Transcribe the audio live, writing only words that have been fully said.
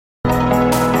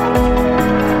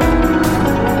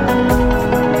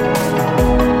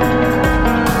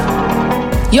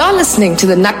listening to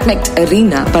the Nutmegged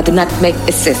Arena by the Nutmeg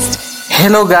Assist.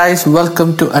 Hello, guys.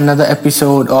 Welcome to another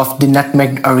episode of the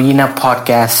Nutmeg Arena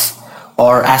podcast,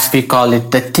 or as we call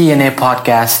it, the TNA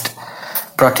podcast,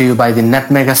 brought to you by the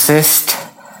Nutmeg Assist.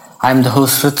 I'm the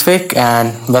host Ritvik,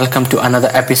 and welcome to another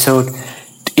episode.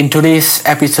 In today's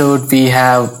episode, we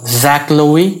have Zach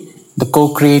Lowy, the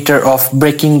co-creator of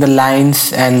Breaking the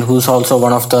Lines, and who's also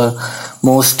one of the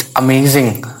most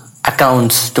amazing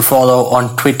accounts to follow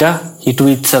on Twitter. He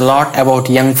tweets a lot about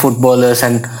young footballers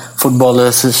and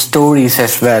footballers' stories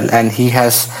as well, and he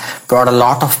has brought a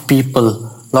lot of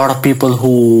people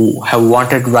who have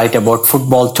wanted to write about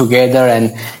football together and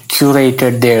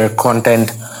curated their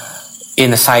content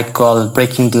in a site called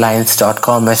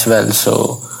breakingthelines.com as well.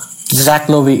 So Zach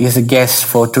Lowy is a guest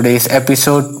for today's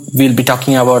episode. We'll be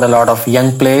talking about a lot of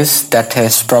young players that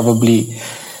has probably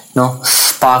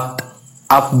sparked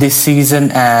up this season,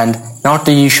 and not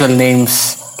the usual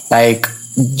names like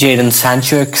Jadon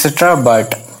Sancho, etc.,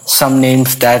 but some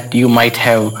names that you might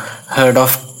have heard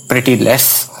of pretty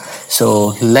less.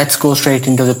 So let's go straight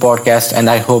into the podcast, and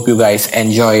I hope you guys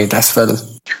enjoy it as well.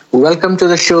 Welcome to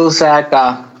the show, Zach.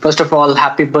 First of all,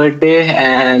 happy birthday,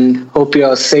 and hope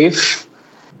you're safe.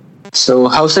 So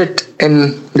how's it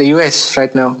in the US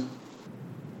right now?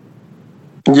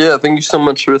 Yeah, thank you so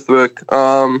much, Ritvik.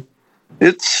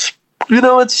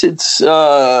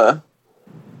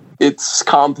 It's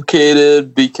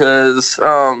complicated because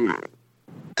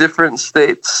different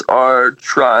states are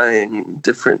trying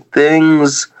different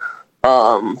things.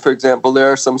 For example,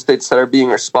 there are some states that are being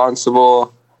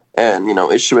responsible and,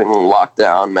 issuing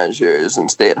lockdown measures and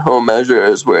stay-at-home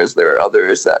measures, whereas there are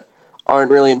others that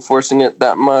aren't really enforcing it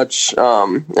that much,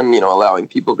 and, allowing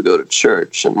people to go to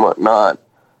church and whatnot.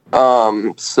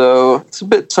 So it's a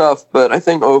bit tough, but I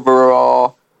think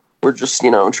overall we're just,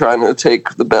 trying to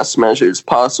take the best measures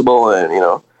possible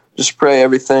and, just pray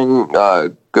everything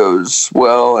goes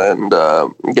well and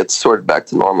gets sorted back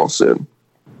to normal soon.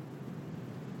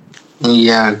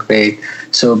 Yeah, great.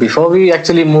 So before we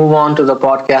actually move on to the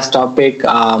podcast topic,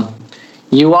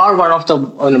 you are one of the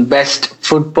best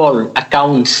football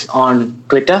accounts on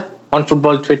Twitter, on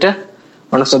football Twitter,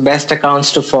 one of the best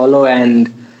accounts to follow,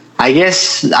 and I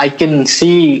guess I can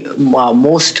see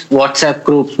most WhatsApp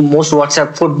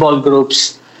football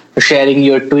groups sharing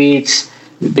your tweets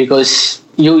because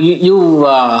you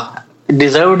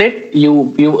deserved it,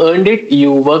 you earned it,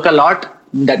 you work a lot.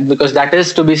 Because that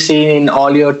is to be seen in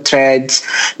all your threads,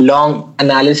 long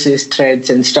analysis threads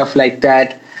and stuff like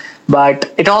that. But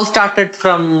it all started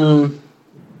from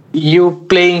you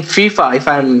playing FIFA, if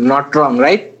I'm not wrong,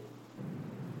 right?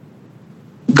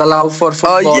 The love for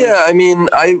football. Yeah, I mean,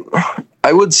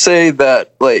 I would say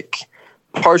that,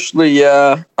 partially,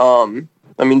 yeah. I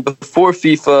mean, before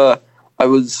FIFA, I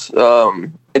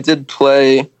did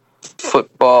play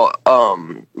football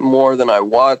more than I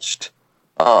watched.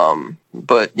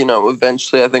 But,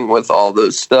 eventually I think with all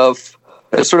those stuff,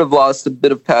 I sort of lost a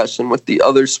bit of passion with the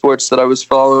other sports that I was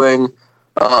following,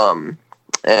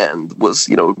 and was,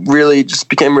 really just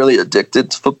became really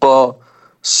addicted to football.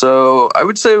 So I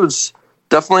would say it was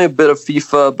definitely a bit of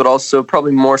FIFA, but also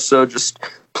probably more so just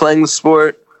playing the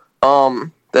sport,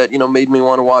 that, made me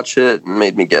want to watch it and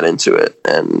made me get into it.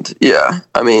 And yeah,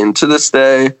 I mean, to this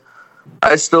day,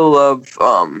 I still love,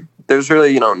 there's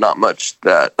really, not much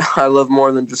that I love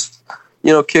more than just,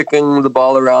 kicking the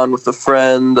ball around with a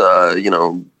friend,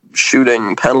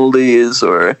 shooting penalties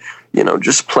or,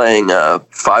 just playing a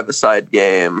five-a-side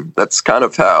game. That's kind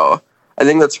of I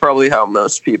think that's probably how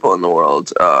most people in the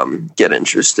world get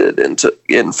interested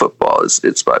in football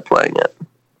it's by playing it.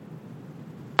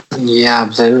 Yeah,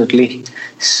 absolutely.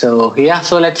 So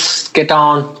let's get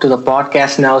on to the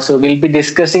podcast now. So we'll be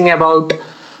discussing about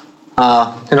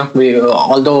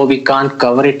although we can't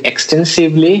cover it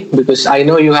extensively because I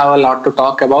know you have a lot to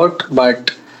talk about,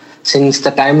 but since the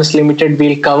time is limited,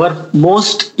 we'll cover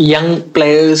most young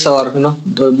players or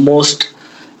the most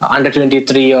under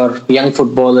 23 or young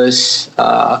footballers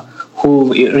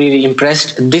who really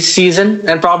impressed this season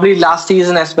and probably last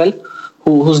season as well,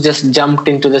 who's just jumped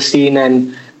into the scene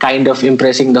and kind of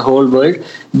impressing the whole world.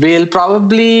 We'll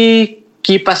probably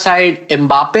keep aside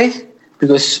Mbappe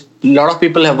because a lot of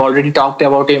people have already talked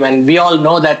about him, and we all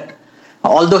know that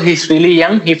although he's really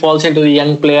young, he falls into the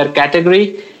young player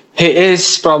category. He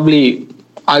is probably,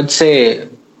 I'd say,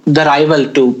 the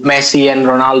rival to Messi and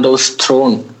Ronaldo's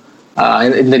throne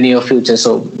in the near future.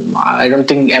 So I don't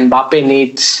think Mbappe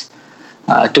needs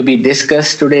to be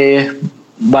discussed today,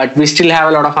 but we still have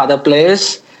a lot of other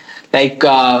players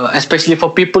Especially for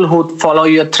people who follow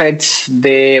your threads,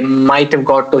 they might have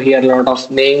got to hear a lot of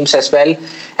names as well.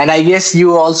 And I guess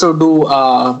you also do,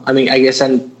 I guess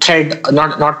a thread,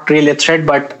 not really a thread,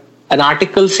 but an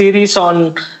article series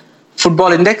on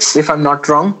Football Index, if I'm not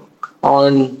wrong,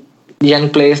 on young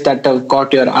players that have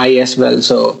caught your eye as well.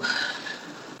 So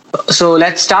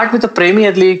let's start with the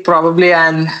Premier League probably.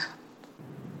 And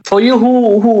for you,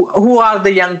 who are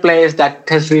the young players that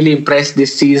has really impressed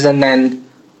this season, and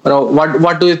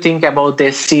what do you think about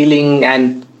their ceiling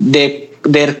and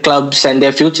their clubs and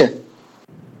their future?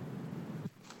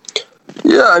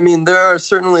 Yeah, I mean, there are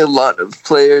certainly a lot of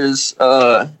players,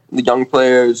 the young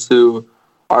players who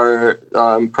are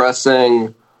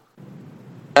impressing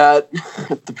at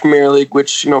the Premier League,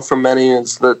 which, for many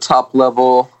is the top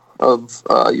level of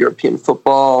European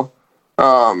football.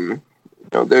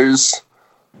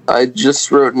 I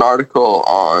just wrote an article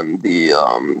on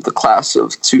the class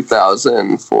of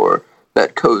 2000 for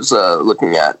Betcosa,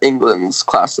 looking at England's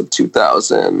class of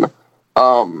 2000.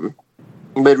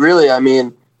 But really, I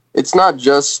mean, it's not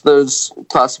just those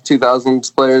class of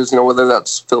 2000s players, whether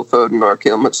that's Phil Foden or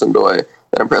Calum Hudson-Odoi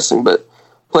that are impressing, but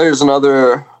players in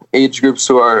other age groups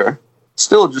who are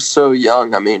still just so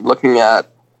young. I mean, looking at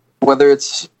whether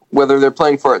they're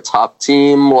playing for a top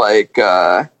team like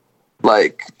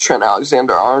Trent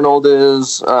Alexander-Arnold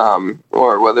is,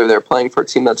 or whether they're playing for a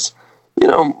team that's,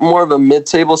 more of a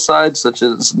mid-table side, such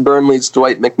as Burnley's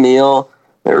Dwight McNeil.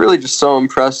 They're really just so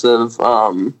impressive.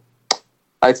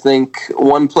 I think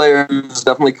one player who's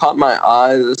definitely caught my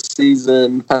eye this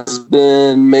season has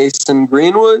been Mason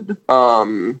Greenwood.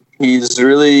 He's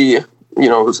really,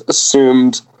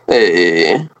 assumed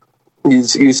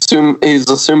he's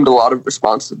assumed a lot of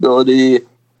responsibility.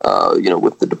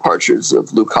 With the departures of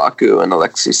Lukaku and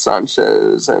Alexis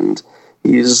Sanchez, and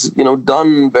he's,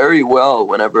 done very well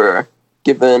whenever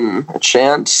given a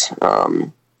chance.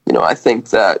 I think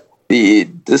that the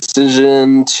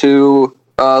decision to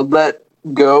let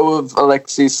go of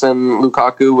Alexis and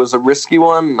Lukaku was a risky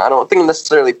one. I don't think it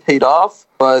necessarily paid off,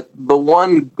 but the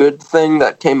one good thing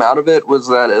that came out of it was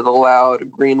that it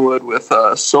allowed Greenwood with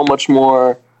so much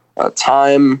more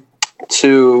time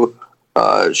to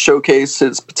showcase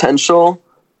his potential.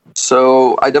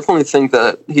 So I definitely think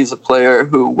that he's a player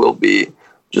who will be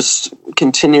just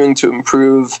continuing to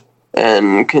improve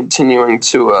and continuing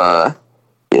to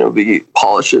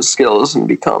polish his skills and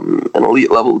become an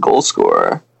elite level goal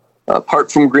scorer.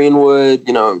 Apart from Greenwood,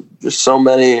 just so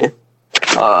many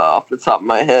off the top of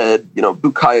my head.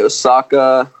 Bukayo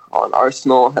Saka on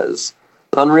Arsenal has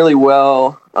done really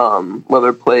well,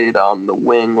 whether played on the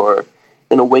wing or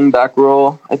in a wing-back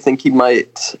role. I think he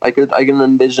might. I can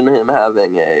envision him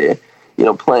having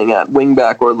playing at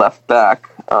wing-back or left-back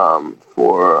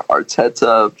for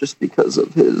Arteta, just because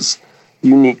of his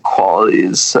unique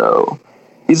qualities. So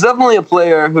he's definitely a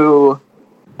player who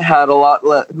had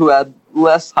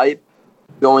less hype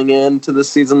going into the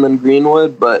season than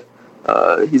Greenwood, but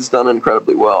he's done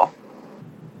incredibly well.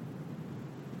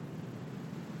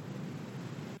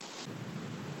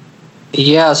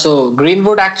 Yeah, so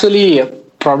Greenwood actually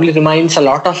probably reminds a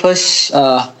lot of us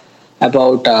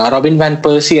about Robin van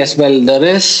Persie as well. There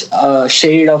is a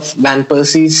shade of Van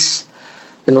Persie's,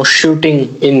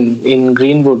 shooting in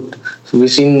Greenwood. So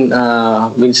we've seen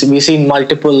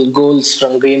multiple goals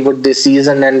from Greenwood this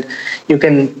season, and you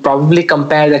can probably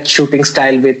compare that shooting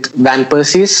style with Van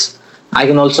Persie's. I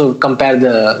can also compare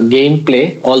the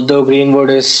gameplay, although Greenwood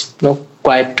is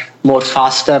quite more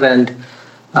faster and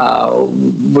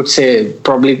would say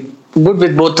probably good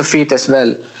with both the feet as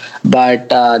well. But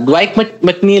Dwight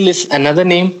McNeil is another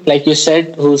name, like you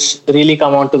said, who's really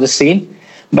come onto the scene.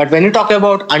 But when you talk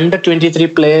about under 23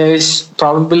 players,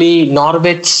 probably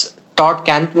Norwich Todd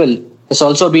Cantwell has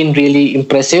also been really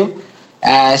impressive,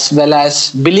 as well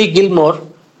as Billy Gilmore.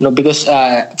 Because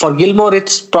for Gilmore,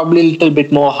 it's probably a little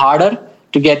bit more harder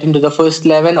to get into the first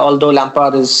 11, although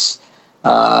Lampard is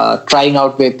trying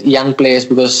out with young players,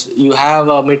 because you have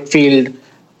a midfield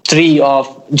three of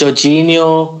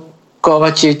Jorginho,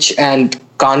 Kovacic and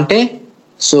Kante.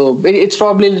 So it's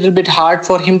probably a little bit hard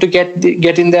for him to get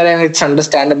in there, and it's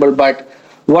understandable. But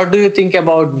what do you think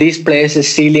about these players'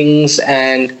 ceilings?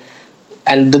 And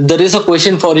there is a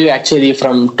question for you actually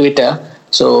from Twitter.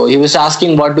 So he was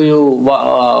asking, what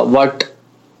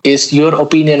is your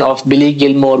opinion of Billy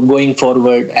Gilmore going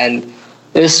forward, and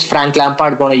is Frank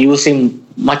Lampard going to use him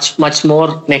much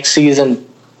more next season,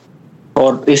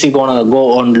 or is he going to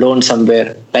go on loan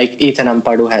somewhere like Ethan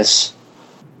Ampadu has?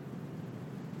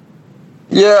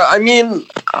 Yeah, I mean,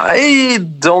 I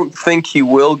don't think he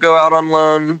will go out on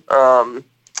loan.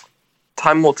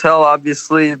 Time will tell,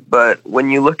 obviously, but when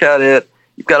you look at it,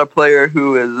 you've got a player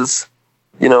who is,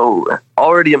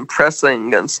 already impressing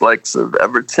against likes of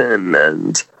Everton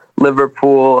and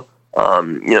Liverpool.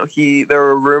 There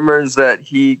were rumors that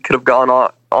he could have gone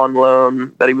on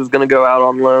loan, that he was going to go out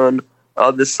on loan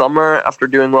this summer after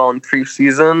doing well in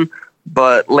preseason,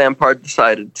 but Lampard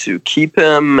decided to keep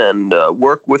him and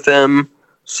work with him.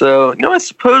 So, I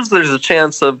suppose there's a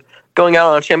chance of going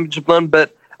out on a championship loan,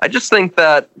 but I just think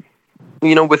that,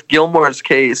 with Gilmour's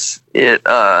case, it'd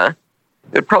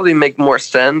probably make more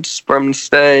sense for him to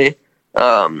stay,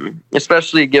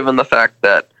 especially given the fact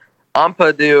that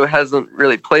Ampadu hasn't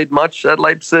really played much at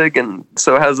Leipzig and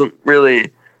so hasn't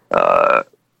really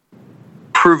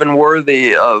proven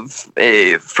worthy of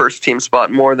a first-team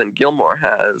spot more than Gilmour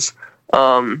has.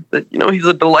 But, he's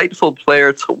a delightful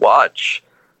player to watch.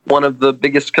 One of the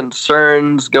biggest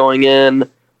concerns going in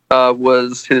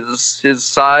was his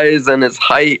size and his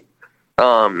height.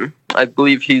 I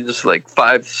believe he's like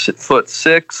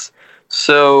 5'6",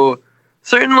 so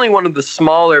certainly one of the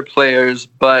smaller players.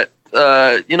 But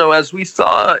as we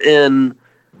saw in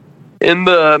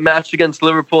the match against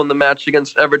Liverpool and the match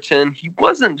against Everton, he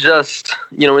wasn't just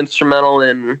instrumental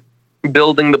in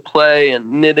building the play and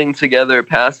knitting together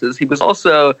passes. He was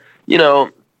also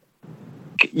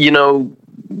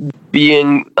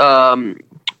being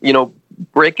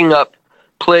breaking up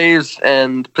plays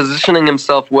and positioning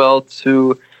himself well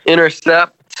to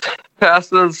intercept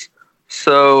passes.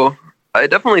 So I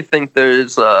definitely think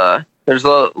there's a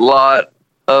lot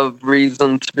of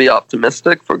reason to be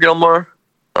optimistic for Gilmour.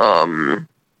 I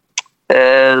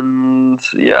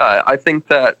think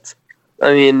that,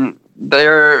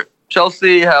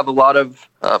 Chelsea have a lot of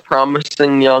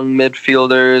promising young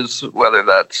midfielders, whether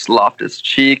that's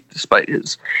Loftus-Cheek, despite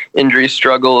his injury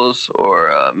struggles,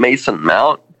 or Mason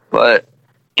Mount. But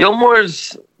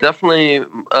Gilmour's definitely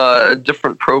a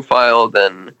different profile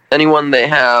than anyone they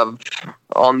have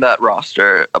on that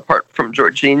roster, apart from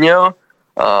Jorginho.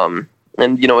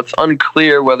 It's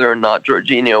unclear whether or not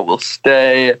Jorginho will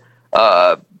stay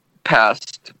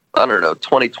past,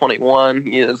 2021.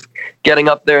 He is getting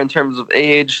up there in terms of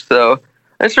age, so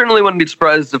I certainly wouldn't be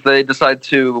surprised if they decide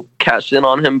to cash in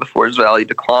on him before his value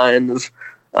declines.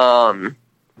 But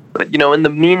in the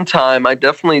meantime, I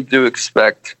definitely do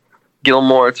expect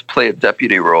Gilmour to play a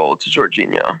deputy role to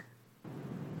Jorginho.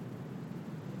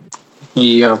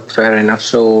 Yeah, fair enough.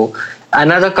 So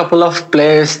another couple of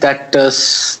players that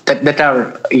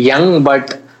are young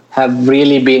but have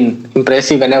really been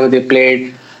impressive whenever they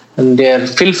played. And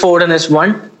Phil Foden is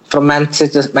one from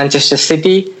Manchester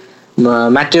City.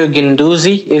 Matteo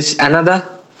Guendouzi is another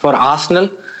for Arsenal.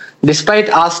 Despite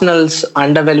Arsenal's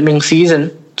underwhelming season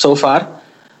so far,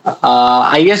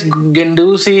 I guess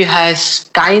Guendouzi has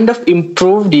kind of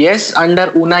improved. Yes, under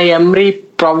Unai Emery,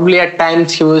 probably at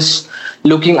times he was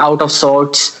looking out of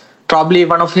sorts. Probably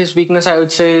one of his weaknesses, I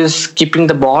would say, is keeping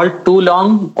the ball too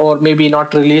long or maybe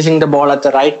not releasing the ball at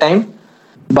the right time.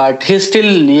 But he's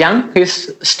still young. He's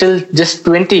still just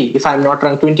 20, if I'm not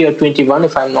wrong, 20 or 21,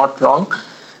 if I'm not wrong.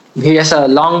 He has a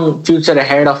long future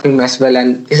ahead of him as well,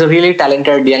 and he's a really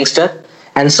talented youngster.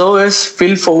 And so is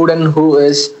Phil Foden, who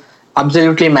is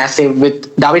absolutely massive,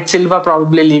 with David Silva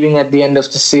probably leaving at the end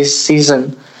of the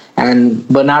season. And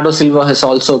Bernardo Silva has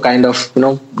also kind of,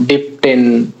 dipped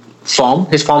in form.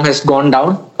 His form has gone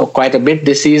down quite a bit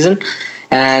this season.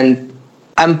 And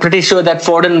I'm pretty sure that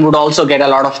Foden would also get a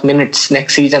lot of minutes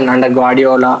next season under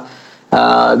Guardiola.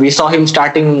 We saw him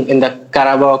starting in the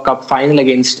Carabao Cup final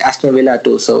against Aston Villa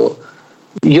too. So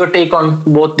your take on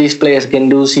both these players,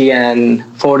 Guendouzi and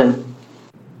Foden?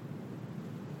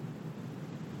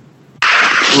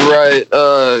 Right.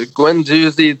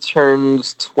 Guendouzi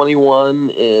turns 21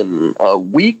 in a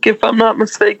week, if I'm not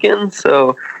mistaken.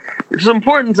 So it's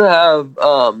important to have,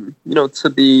 to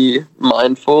be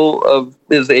mindful of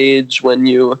his age when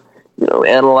you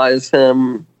analyze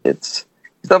him. He's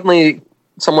definitely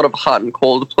somewhat of a hot and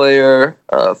cold player.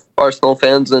 Arsenal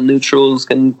fans and neutrals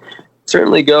can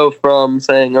certainly go from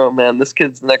saying, "Oh man, this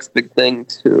kid's the next big thing,"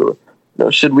 to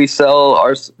should we sell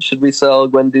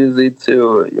Guendouzi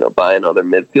to buy another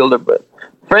midfielder? But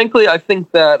frankly, I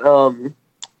think that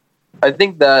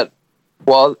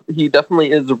while he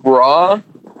definitely is raw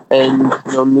and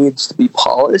needs to be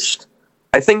polished,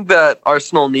 I think that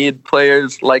Arsenal need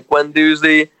players like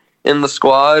Guendouzi in the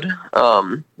squad.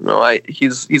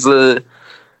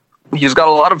 He's got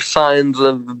a lot of signs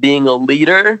of being a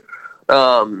leader,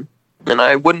 and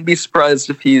I wouldn't be surprised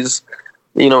if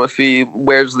if he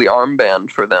wears the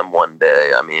armband for them one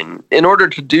day. I mean, in order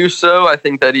to do so, I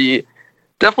think that he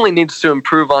definitely needs to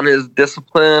improve on his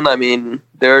discipline. I mean,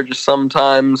 there are just some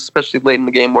times, especially late in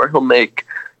the game, where he'll make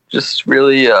just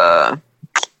really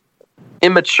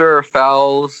immature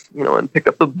fouls, and pick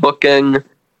up the booking.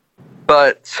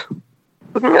 But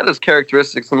looking at his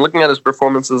characteristics and looking at his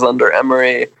performances under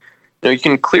Emery, you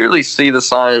can clearly see the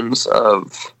signs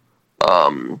of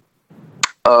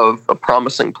a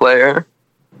promising player.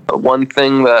 One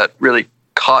thing that really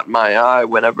caught my eye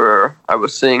whenever I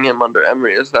was seeing him under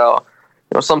Emery is how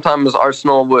sometimes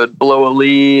Arsenal would blow a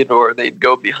lead, or they'd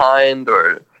go behind,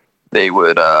 or they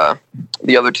would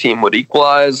the other team would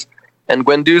equalize, and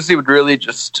Guendouzi would really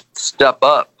just step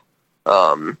up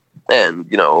and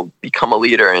become a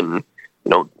leader and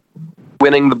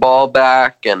winning the ball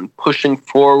back and pushing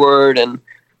forward and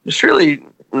just really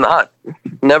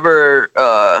never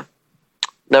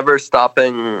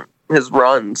stopping his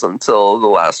runs until the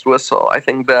last whistle. I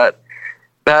think that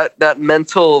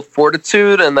mental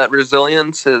fortitude and that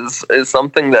resilience is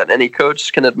something that any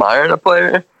coach can admire in a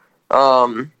player.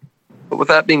 But with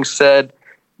that being said,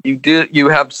 you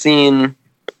have seen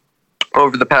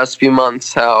over the past few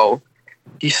months how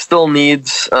he still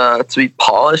needs to be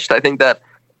polished. I think that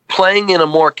playing in a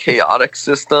more chaotic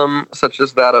system, such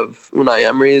as that of Unai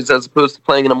Emery's, as opposed to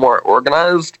playing in a more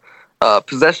organized,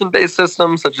 possession-based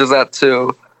system, such as that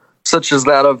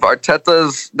of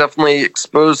Arteta's, definitely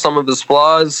exposed some of his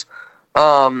flaws.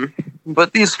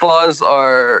 But these flaws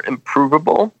are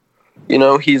improvable.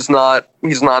 He's not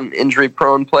an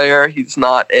injury-prone player. He's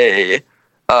not a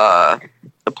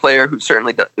player who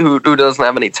who doesn't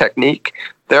have any technique.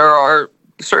 There are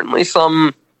certainly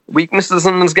some weaknesses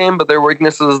in his game, but they're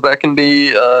weaknesses that can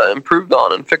be improved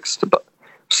on and fixed.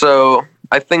 So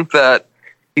I think that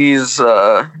he's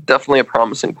definitely a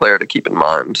promising player to keep in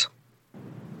mind.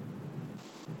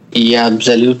 Yeah,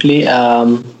 absolutely.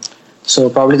 So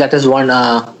probably that is one.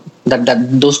 That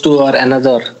those two are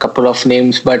another couple of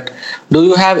names. But do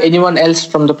you have anyone else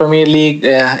from the Premier League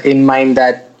in mind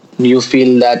that you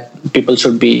feel that people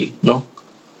should be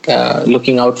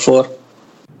looking out for?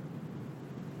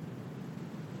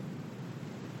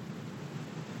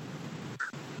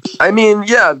 I mean,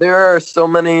 yeah, there are so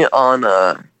many on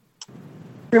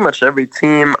pretty much every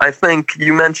team. I think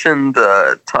you mentioned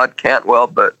Todd Cantwell,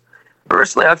 but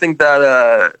personally, I think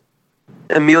that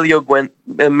Emilio Buendia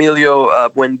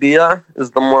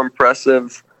is the more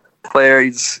impressive player.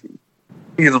 He's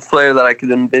a player that I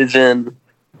could envision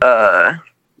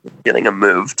getting a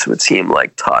move to a team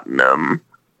like Tottenham,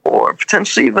 or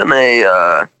potentially even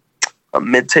a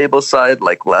mid-table side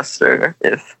like Leicester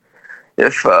if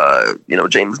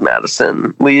James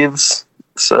Maddison leaves.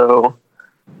 So,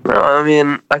 I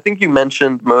mean, I think you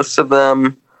mentioned most of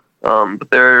them, but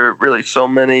there are really so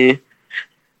many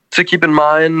to keep in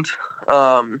mind.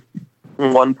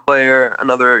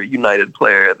 Another United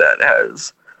player that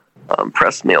has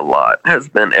impressed me a lot has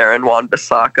been Aaron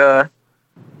Wan-Bissaka.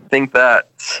 I think that,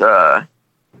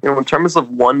 in terms of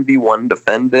 1v1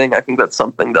 defending, I think that's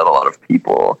something that a lot of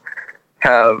people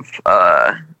have,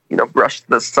 brushed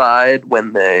aside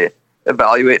when they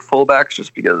evaluate fullbacks,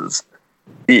 just because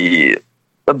the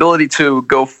ability to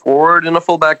go forward in a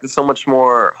fullback is so much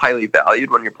more highly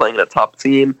valued when you're playing in a top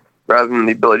team rather than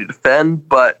the ability to defend.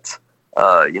 But,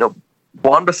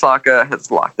 Wan-Bissaka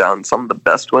has locked down some of the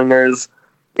best wingers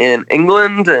in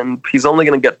England, and he's only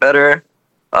going to get better.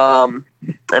 And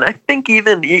I think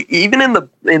even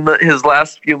in his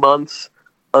last few months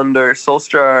under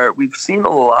Solskjaer, we've seen a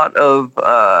lot of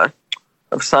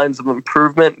signs of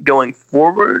improvement going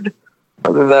forward.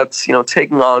 Whether that's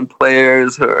taking on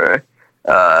players or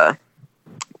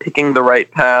picking the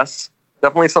right pass,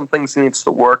 definitely some things he needs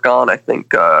to work on. I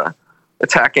think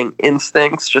attacking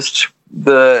instincts, just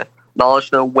the knowledge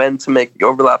to know when to make the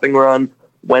overlapping run,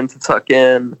 when to tuck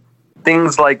in,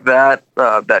 things like that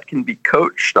that can be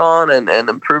coached on and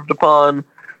improved upon.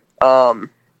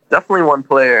 Definitely one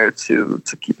player to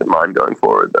keep in mind going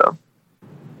forward, though.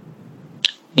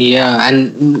 Yeah,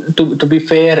 and to be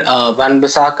fair,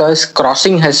 Wan-Bissaka's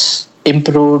crossing has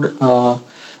improved.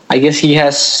 I guess he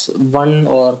has one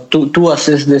or two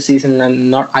assists this season. I'm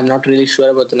not really sure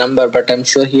about the number, but I'm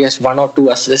sure he has 1 or 2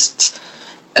 assists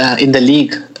in the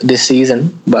league this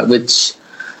season. But which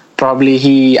probably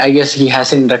he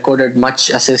hasn't recorded much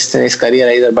assists in his career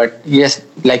either. But yes,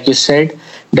 like you said,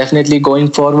 definitely going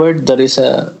forward there is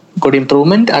a good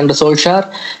improvement under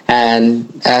Solskjaer. And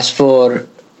as for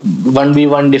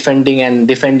 1v1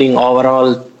 defending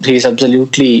overall, he's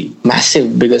absolutely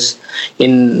massive, because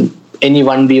in any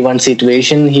 1v1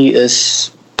 situation he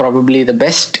is probably the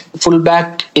best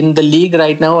fullback in the league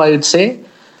right now, I would say.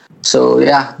 So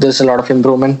yeah, there's a lot of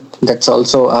improvement. That's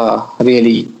also a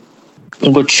really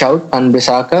good shout on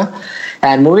Bissaka.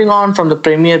 And moving on from the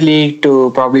Premier League to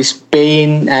probably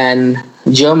Spain,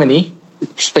 Germany,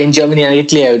 and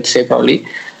Italy, I would say probably.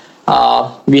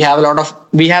 We have a lot of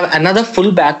we have another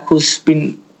fullback who's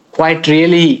been quite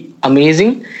really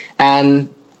amazing, and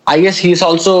I guess he's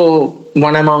also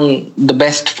one among the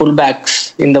best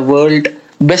fullbacks in the world,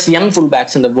 best young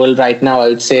fullbacks in the world right now. I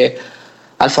would say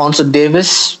Alphonso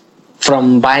Davies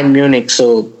from Bayern Munich.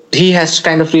 So he has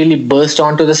kind of really burst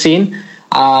onto the scene.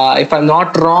 If I'm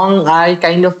not wrong, I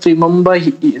kind of remember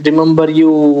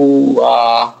you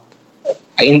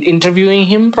interviewing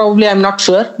him. Probably, I'm not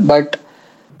sure, but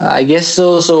I guess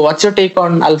so. So, what's your take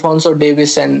on Alphonso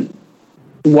Davies, and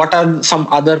what are some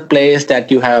other players that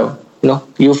you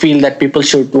feel that people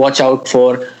should watch out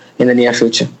for in the near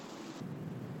future?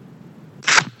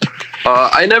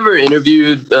 I never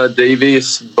interviewed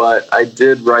Davies, but I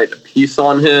did write a piece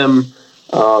on him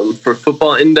for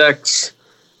Football Index.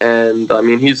 And I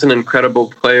mean, he's an incredible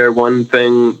player. One of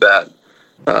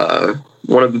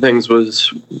the things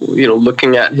was,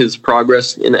 looking at his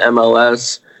progress in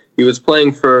MLS. He was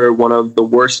playing for one of the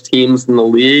worst teams in the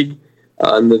league,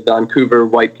 in the Vancouver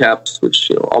Whitecaps,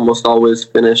 which almost always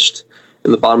finished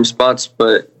in the bottom spots.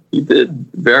 But he did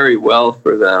very well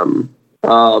for them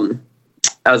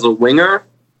as a winger.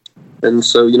 And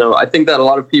so, I think that a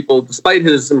lot of people, despite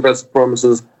his impressive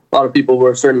performances, a lot of people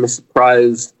were certainly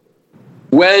surprised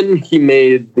when he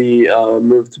made the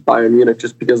move to Bayern Munich,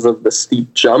 just because of the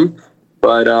steep jump.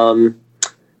 But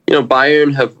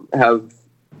Bayern have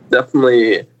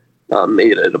definitely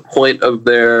made it a point of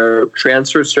their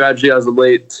transfer strategy as of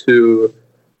late to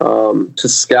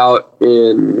scout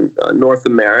in North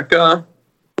America,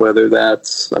 whether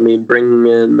that's bringing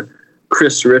in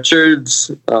Chris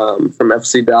Richards from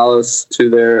FC Dallas to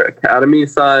their academy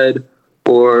side,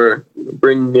 or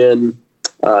bringing in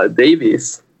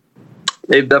Davies.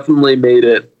 They've definitely made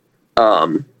it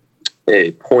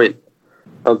a point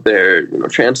of their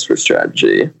transfer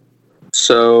strategy.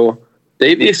 So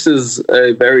Davies is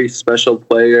a very special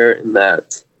player in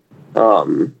that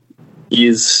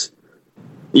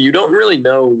you don't really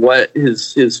know what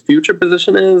his future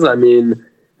position is. I mean,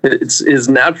 it's his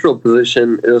natural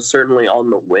position is certainly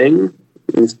on the wing.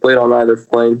 He's played on either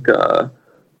flank,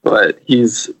 but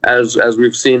he's as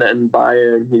we've seen in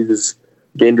Bayern, he's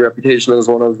gained a reputation as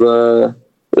one of the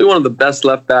best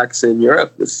left backs in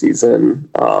Europe this season.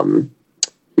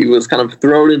 He was kind of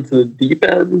thrown into the deep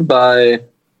end by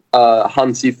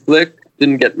Hansi Flick.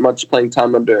 Didn't get much playing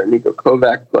time under Niko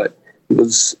Kovac, but he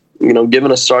was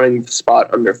given a starting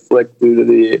spot under Flick due to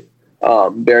the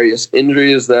various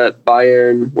injuries that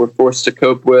Bayern were forced to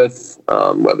cope with,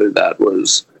 whether that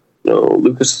was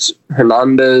Lucas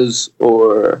Hernandez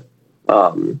or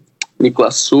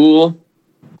Niklas Süle.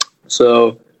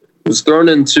 So he was thrown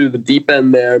into the deep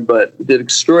end there, but did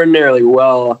extraordinarily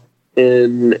well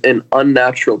in an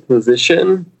unnatural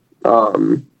position.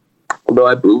 Although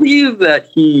I believe that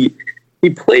he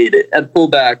played at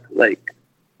fullback like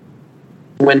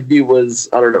when he was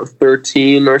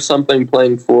 13 or something,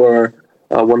 playing for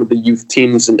one of the youth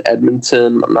teams in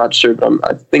Edmonton. I'm not sure, but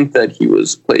I think that he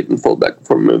was played in fullback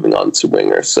before moving on to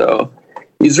winger. So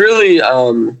he's really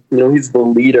he's the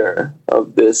leader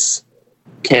of this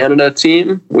Canada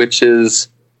team, which has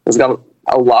got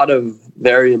a lot of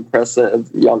very impressive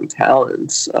young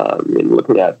talents.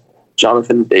 Looking at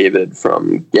Jonathan David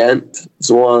from Ghent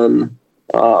is one,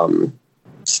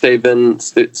 Stefan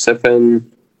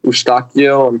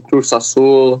Eustáquio and Cruz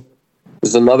Azul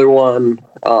is another one.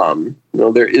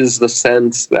 There is the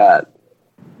sense that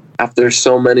after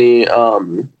so many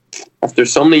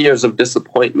years of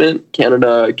disappointment,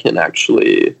 Canada can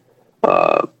actually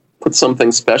put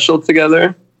something special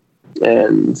together,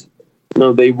 and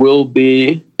they will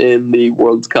be in the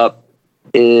World Cup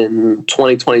in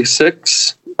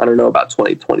 2026. I don't know about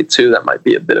 2022. That might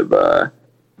be a bit of a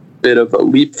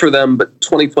leap for them, but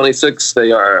 2026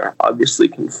 they are obviously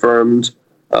confirmed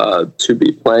to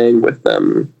be playing, with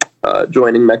them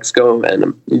joining Mexico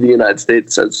and the United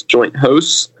States as joint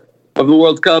hosts of the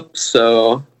World Cup.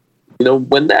 So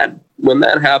when that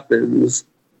happens,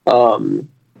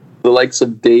 the likes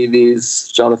of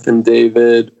Davies, Jonathan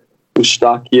David,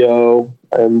 Eustáquio,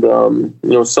 and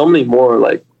so many more,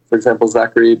 like for example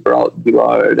Zachary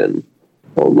Billard and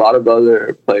a lot of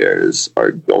other players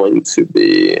are going to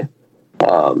be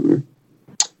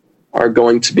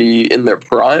in their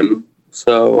prime.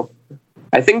 So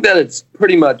I think that it's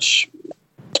pretty much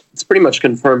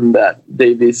confirmed that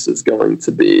Davies is going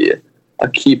to be a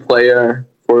key player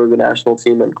for the national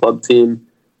team and club team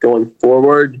going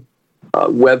forward.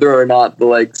 Whether or not the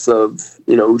likes of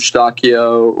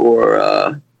Eustáquio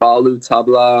or Balu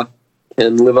Tabla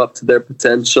can live up to their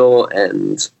potential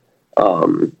and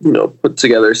put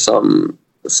together some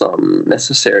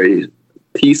necessary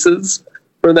pieces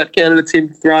for that Canada team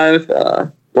to thrive,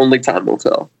 only time will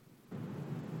tell.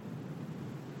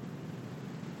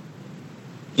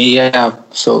 Yeah,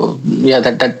 so yeah,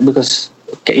 that because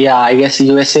yeah, I guess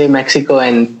USA, Mexico,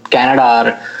 and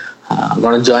Canada are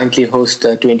going to jointly host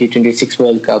the 2026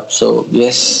 World Cup. So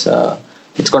yes,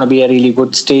 it's going to be a really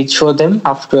good stage for them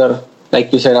after,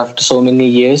 like you said, after so many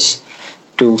years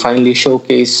to finally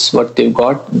showcase what they've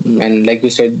got. And like you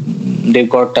said, they've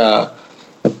got a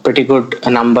pretty good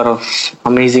number of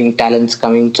amazing talents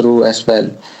coming through as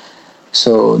well.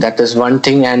 So that is one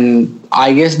thing, and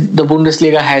I guess the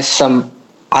Bundesliga has some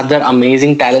other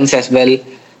amazing talents as well.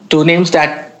 Two names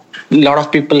that a lot of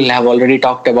people have already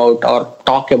talked about or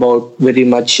talk about very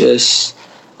much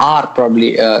are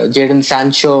probably Jadon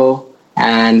Sancho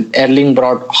and Erling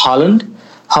Braut Haaland.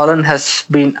 Haaland has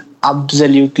been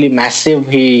absolutely massive.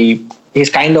 He's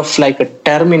kind of like a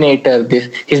Terminator.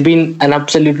 He's been an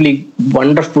absolutely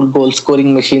wonderful goal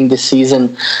scoring machine this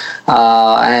season.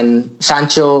 And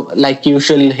Sancho, like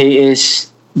usual, he is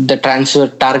the transfer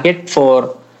target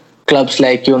for clubs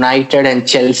like United and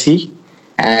Chelsea.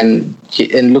 And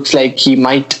it looks like he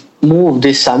might move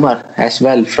this summer as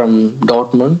well from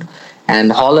Dortmund.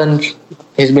 And Holland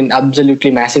has been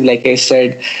absolutely massive, like I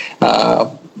said.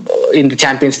 In the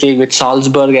Champions League with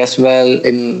Salzburg as well.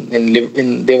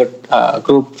 In they were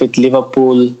grouped with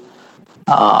Liverpool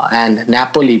and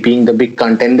Napoli being the big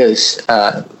contenders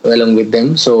along with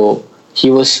them. So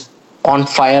he was on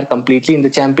fire completely in the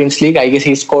Champions League. I guess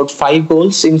he scored 5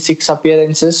 goals in 6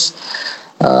 appearances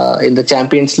in the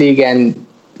Champions League, and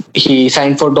he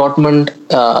signed for Dortmund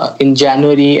in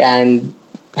January and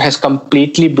has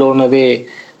completely blown away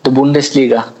the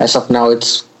Bundesliga as of now.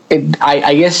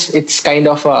 I guess it's kind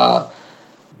of a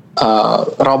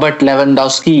Robert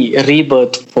Lewandowski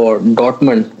rebirth for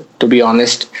Dortmund, to be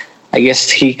honest. I guess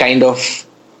he kind of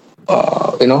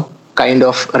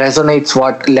resonates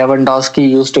what Lewandowski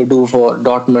used to do for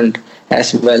Dortmund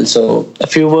as well. So a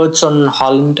few words on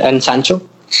Haaland and Sancho.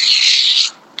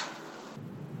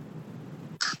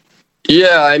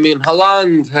 Yeah, I mean,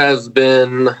 Haaland has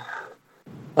been,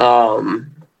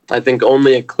 I think,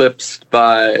 only eclipsed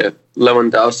by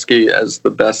Lewandowski as the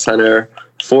best center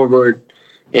forward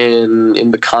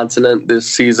in the continent this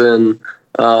season.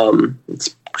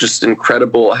 It's just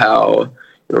incredible how,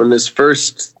 in his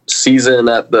first season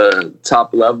at the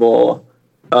top level,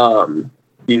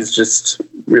 he's just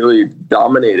really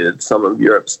dominated some of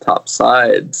Europe's top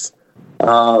sides.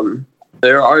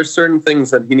 There are certain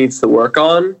things that he needs to work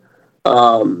on.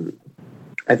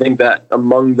 I think that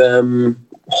among them,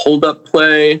 hold-up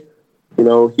play.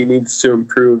 He needs to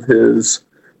improve his,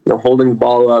 holding the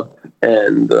ball up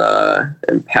and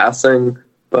passing.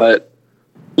 But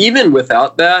even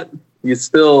without that, he's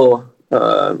still,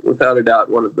 without a doubt,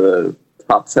 one of the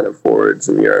top center forwards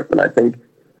in Europe. And I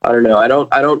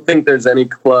don't think there's any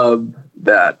club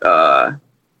that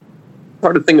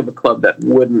hard to think of a club that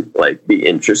wouldn't be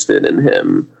interested in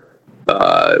him.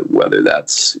 Whether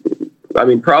that's,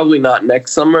 probably not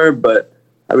next summer, but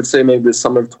I would say maybe the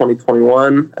summer of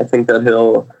 2021. I think that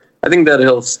he'll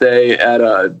stay at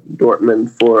Dortmund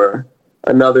for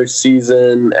another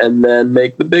season and then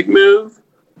make the big move.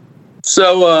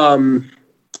 So,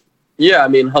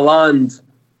 Haaland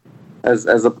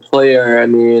as a player,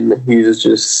 he's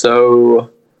just so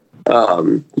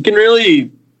he can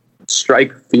really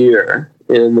strike fear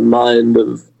in the mind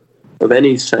of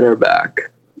any center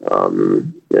back,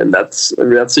 and that's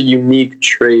a unique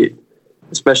trait,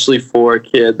 especially for a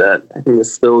kid that I think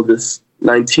is still just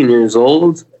 19 years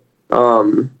old.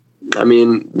 There's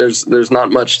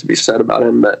not much to be said about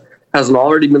him that hasn't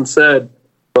already been said,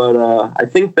 but I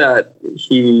think that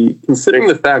he, considering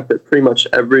the fact that pretty much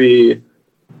every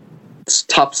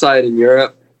top side in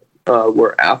Europe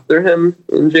were after him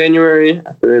in January,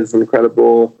 after his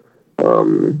incredible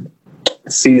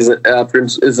season, after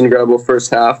his incredible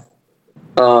first half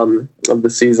of the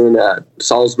season at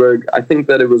Salzburg, I think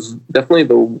that it was definitely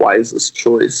the wisest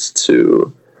choice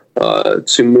to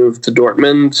move to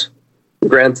Dortmund.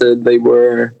 Granted, they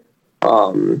were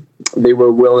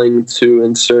willing to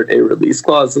insert a release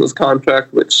clause in his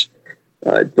contract, which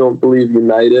I don't believe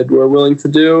United were willing to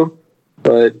do.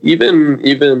 But even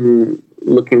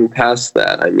looking past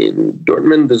that,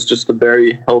 Dortmund is just a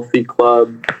very healthy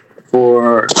club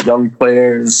for young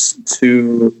players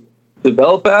to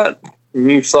develop at.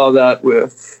 And you saw that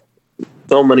with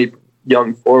so many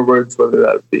young forwards, whether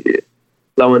that be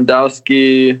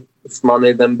Lewandowski,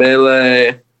 Ousmane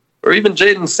Dembele, or even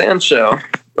Jadon Sancho.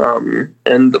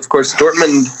 And of course,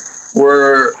 Dortmund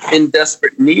were in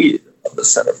desperate need of a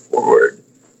center forward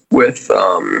with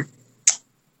the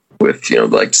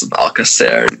likes of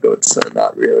Alcacer and Götze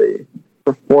not really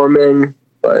performing.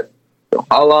 But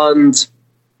Haaland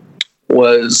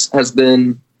has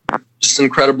been just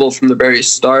incredible from the very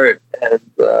start, And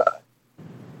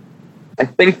I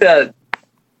think that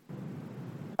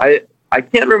I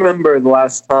can't remember the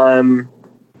last time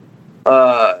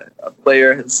a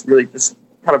player has really just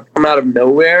kind of come out of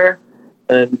nowhere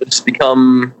and just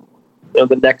become,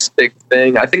 the next big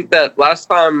thing. I think that last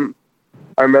time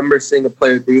I remember seeing a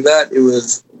player do that, it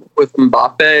was with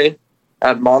Mbappe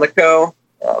at Monaco.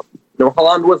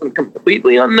 Haaland wasn't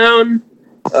completely unknown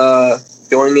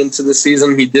going into the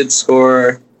season. He did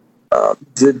score a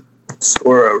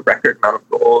record amount of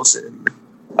goals in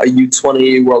a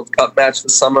U20 World Cup match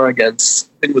this summer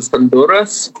against, I think it was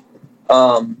Honduras.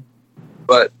 But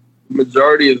the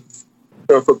majority of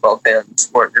football fans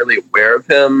weren't really aware of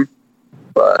him,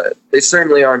 but they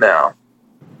certainly are now.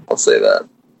 I'll say that.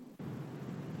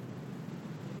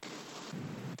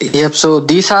 Yep, so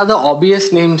these are the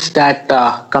obvious names that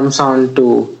comes on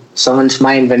to someone's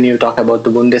mind when you talk about the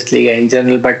Bundesliga in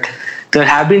general, but there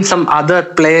have been some other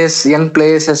players, young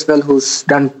players as well, who's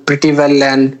done pretty well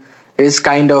and is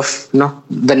kind of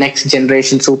the next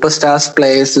generation superstars.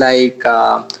 Players like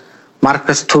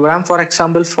Marcus Thuram, for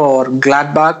example, for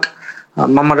Gladbach,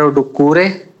 Mamadou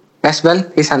Doucouré as well,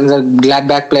 he's another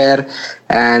Gladbach player,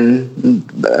 and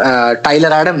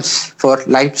Tyler Adams for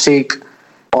Leipzig.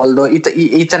 Although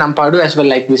Ethan Ampadu as well,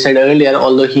 like we said earlier,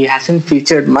 although he hasn't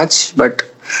featured much, but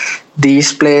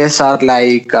these players are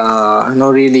like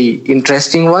really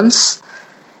interesting ones.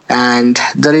 And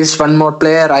there is one more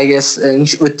player, I guess,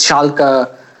 with Schalke,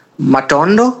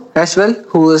 Matondo as well,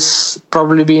 who has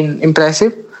probably been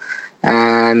impressive.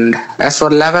 And as for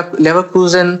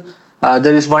Leverkusen,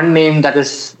 there is one name that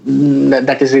is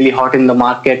really hot in the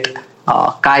market,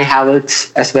 Kai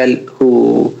Havertz as well,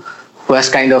 who has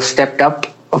kind of stepped up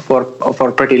for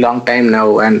a pretty long time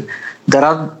now. And there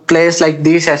are players like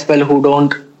these as well who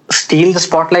don't steal the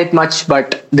spotlight much,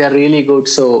 but they're really good.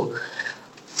 So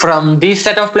from these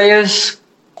set of players,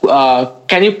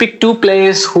 can you pick two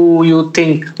players who you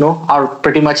think are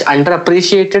pretty much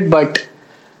underappreciated, but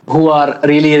who are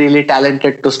really, really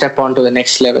talented to step on to the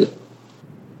next level?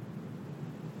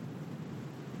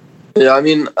 Yeah, I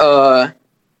mean, I'd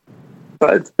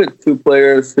pick two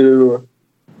players who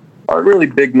aren't really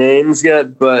big names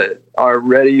yet, but are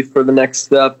ready for the next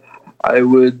step. I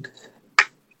would.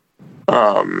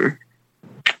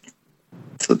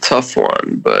 It's a tough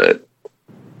one, but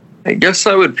I guess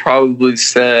I would probably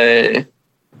say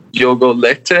Diogo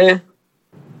Leite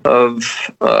of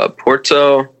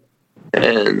Porto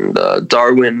and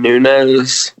Darwin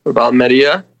Núñez of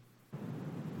Almeria.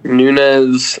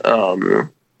 Núñez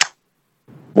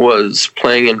was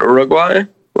playing in Uruguay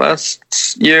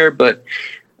last year, but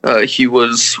he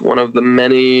was one of the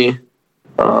many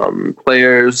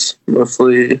players,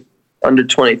 mostly under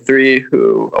 23,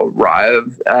 who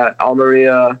arrived at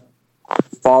Almeria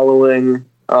following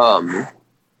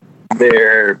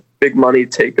their big money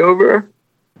takeover.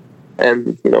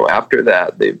 And, after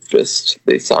that,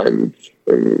 they signed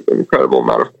an incredible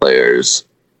amount of players.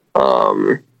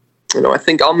 I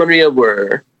think Almeria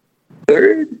were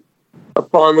third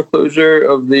upon the closure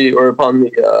of upon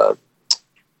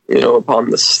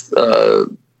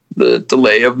the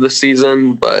delay of the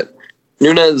season, but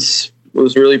Núñez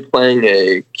was really playing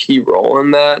a key role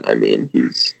in that. I mean,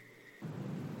 he's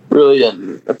really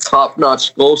a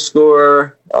top-notch goal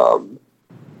scorer,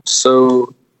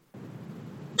 so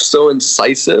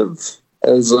incisive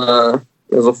as a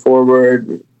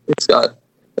forward. He's got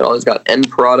end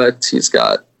product. He's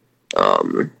got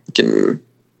can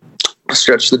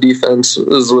stretch the defense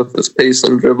with his pace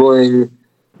and dribbling.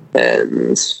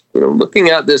 And looking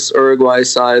at this Uruguay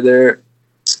side there,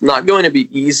 it's not going to be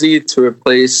easy to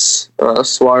replace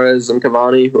Suarez and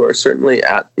Cavani, who are certainly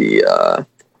at the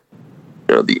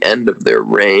end of their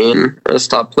reign as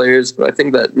top players. But I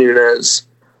think that Núñez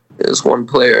is one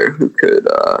player who could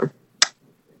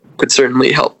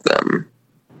certainly help them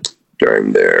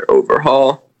during their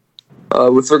overhaul.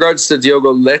 With regards to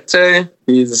Diogo Leite,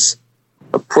 he's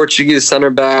a Portuguese center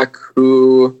back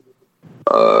who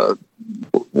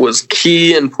was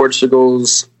key in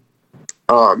Portugal's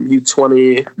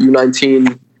U20,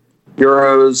 U19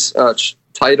 Euros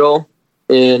title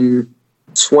in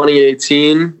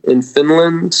 2018 in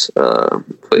Finland.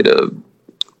 Played a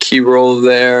key role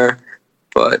there,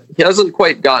 but he hasn't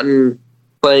quite gotten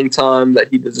playing time that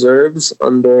he deserves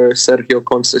under Sergio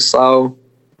Conceição,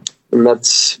 and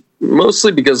that's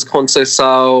mostly because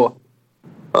Conceição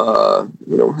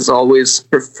has always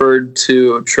preferred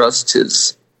to trust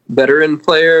his veteran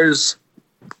players.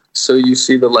 So you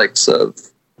see the likes of,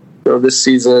 this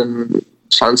season,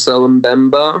 Chancel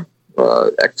Mbemba,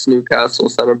 ex-Newcastle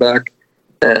center back,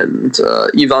 and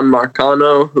Ivan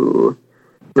Marcano, who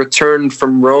returned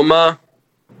from Roma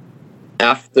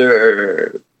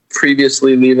after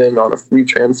previously leaving on a free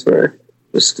transfer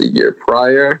just a year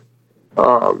prior.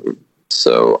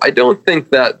 So I don't think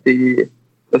that the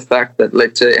fact that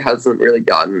Lecce hasn't really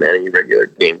gotten any regular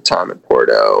game time at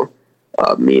Porto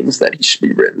means that he should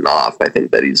be written off. I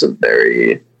think that he's a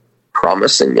very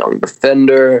promising young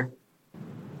defender.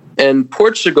 And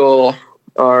Portugal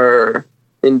are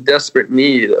in desperate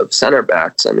need of center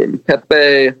backs. I mean,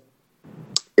 Pepe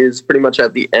is pretty much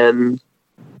at the end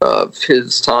of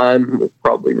his time, will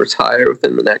probably retire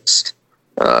within the next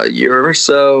year or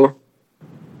so.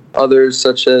 Others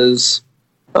such as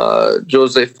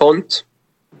Jose Font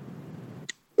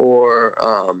or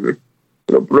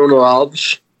Bruno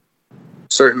Alves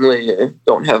certainly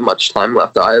don't have much time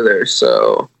left either.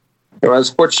 So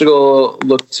as Portugal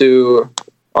look to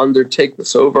undertake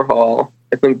this overhaul,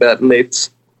 I think that Nates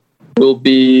will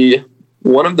be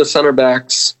one of the center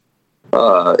backs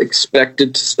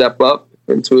expected to step up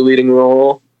into a leading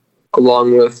role,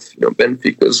 along with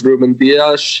Benfica's Ruben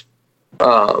Dias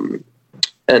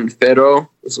and Ferro,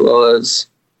 as well as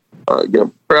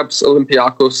perhaps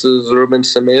Olympiacos' Ruben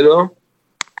Semedo.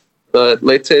 But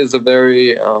Lecce is a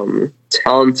very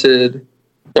talented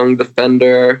young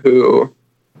defender who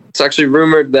it's actually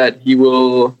rumored that he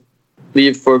will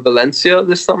leave for Valencia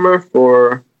this summer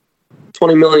for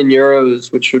 20 million euros,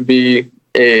 which would be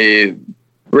a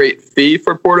great fee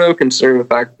for Porto, considering the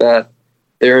fact that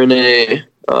they're in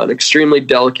an extremely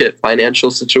delicate financial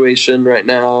situation right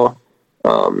now,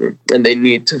 and they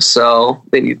need to sell.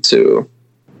 They need to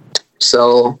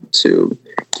sell to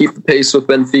keep the pace with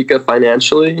Benfica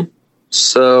financially.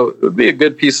 So it would be a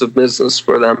good piece of business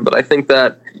for them, but I think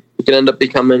that it could end up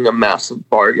becoming a massive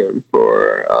bargain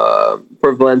for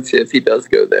Valencia if he does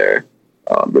go there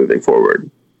moving forward.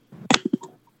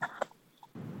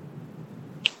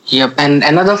 Yep, and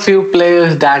another few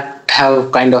players that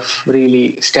have kind of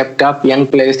really stepped up, young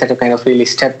players that have kind of really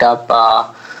stepped up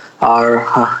are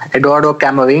Eduardo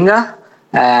Camavinga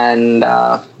and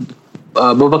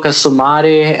Boubacar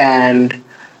Soumare and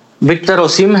Victor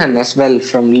Osimhen as well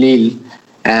from Lille.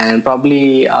 And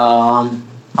probably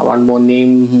one more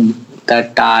name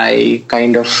that I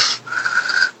kind of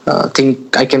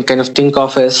think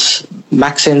of is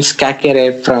Maxence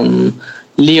Kakere from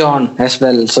Lyon as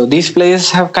well. So these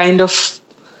players have kind of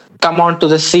come onto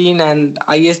the scene, and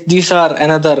I guess these are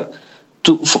another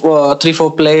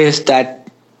 3-4 players that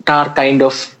are kind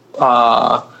of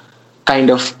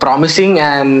promising,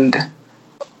 and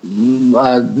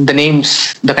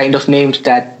the kind of names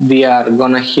that we are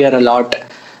gonna hear a lot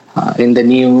in the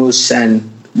news and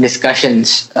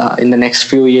discussions in the next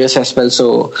few years as well.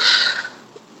 So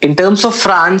in terms of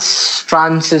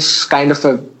France is kind of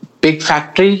a big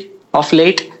factory of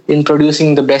late in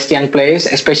producing the best young players,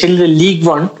 especially the League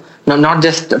One. No, not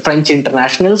just French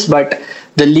internationals, but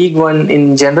the League One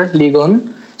in general, Ligue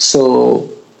 1. So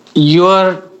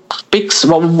your picks,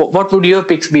 what would your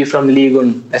picks be from Ligue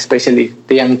 1, especially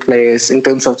the young players, in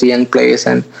terms of the young players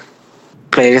and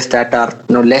players that are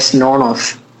less known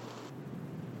of?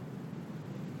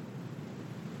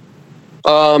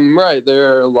 Right,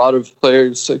 there are a lot of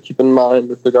players to keep in mind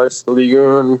with regards to Ligue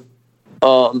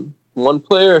 1. One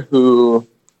player who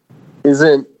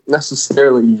isn't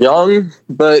necessarily young,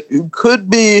 but who could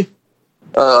be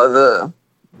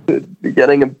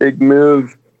getting a big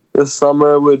move this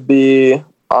summer would be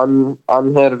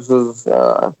Angers'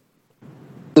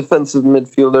 defensive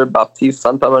midfielder Baptiste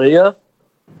Santamaria.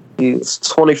 He's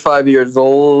 25 years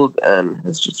old and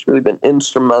has just really been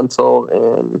instrumental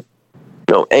in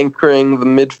anchoring the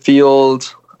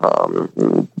midfield,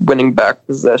 winning back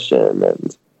possession,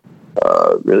 and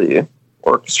really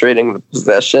orchestrating the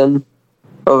possession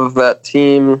of that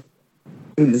team.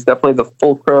 He's definitely the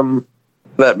fulcrum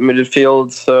of that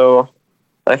midfield. So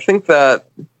I think that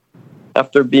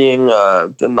after being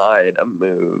denied a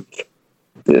move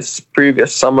this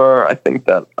previous summer, I think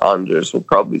that Angers will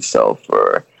probably sell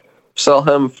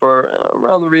him for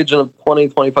around the region of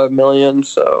 20-25 million.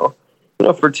 So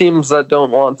for teams that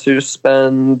don't want to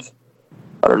spend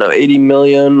 80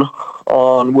 million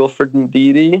on Wilfred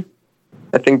Ndidi,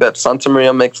 I think that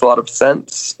Santamaria makes a lot of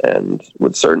sense and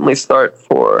would certainly start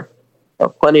for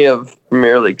plenty of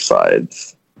Premier League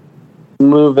sides.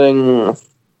 Moving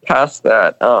past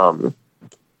that,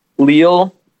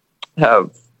 Lille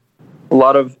have a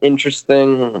lot of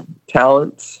interesting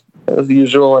talents, as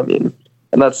usual. I mean,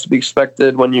 and that's to be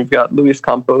expected when you've got Luis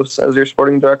Campos as your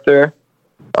sporting director.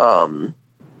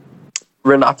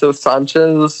 Renato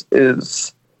Sanchez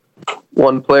is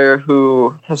one player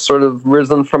who has sort of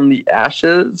risen from the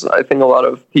ashes. I think a lot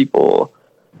of people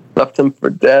left him for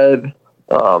dead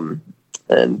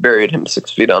and buried him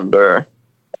 6 feet under.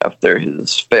 after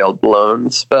his failed loan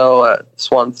spell at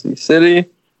Swansea City,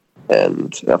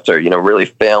 and after really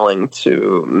failing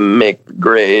to make the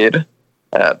grade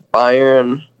at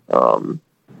Bayern.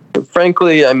 But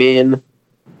frankly, I mean,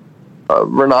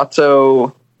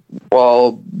 Renato,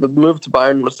 while the move to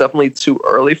Bayern was definitely too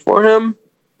early for him,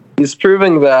 he's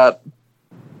proving that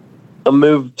a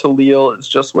move to Lille is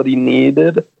just what he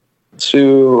needed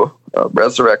to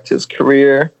resurrect his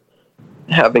career,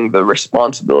 having the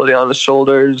responsibility on his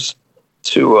shoulders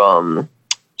to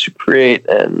create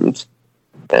and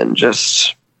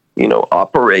just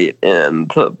operate in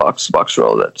the box-to-box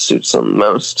role that suits him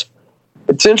most.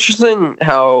 It's interesting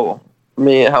how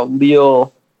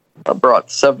Lille brought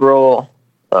several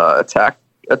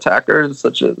attackers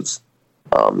such as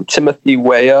Timothy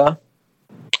Weah,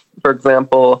 for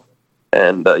example,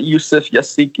 and Yusuf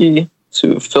Yassiki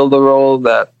to fill the role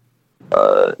that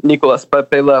Nicolas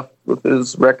Pepe left with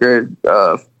his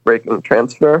record-breaking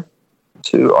transfer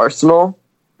to Arsenal.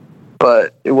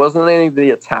 But it wasn't any of the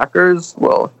attackers.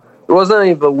 Well, it wasn't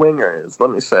any of the wingers,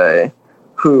 let me say,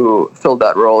 who filled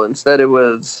that role. Instead, it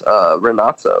was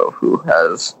Renato, who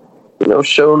has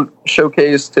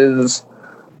showcased his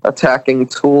attacking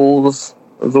tools,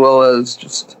 as well as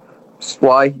just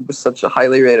why he was such a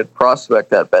highly rated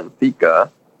prospect at Benfica.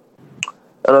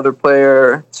 Another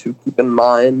player to keep in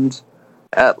mind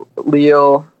at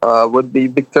Lille would be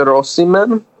Victor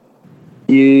Osimhen.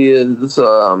 He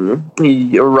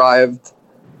arrived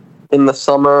in the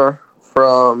summer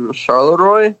from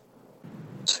Charleroi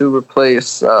to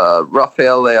replace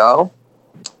Rafael Leao,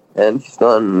 and he's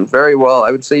done very well.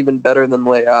 I would say even better than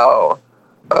Leao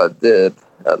did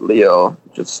at Lille.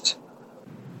 Just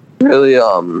really,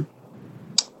 I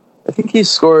think he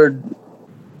scored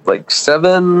like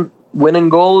 7 winning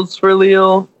goals for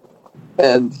Lille,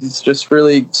 and he's just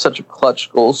really such a clutch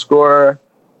goal scorer.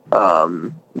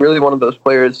 Really one of those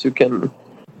players who can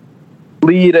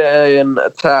lead an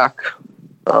attack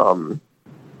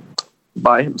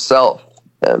by himself.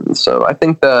 And so I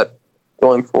think that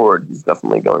going forward, he's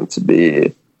definitely going to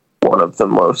be one of the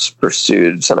most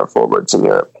pursued center forwards in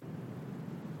Europe.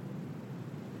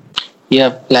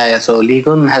 Yeah. So Ligue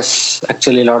 1 has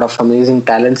actually a lot of amazing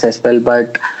talents as well.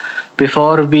 But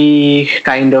before we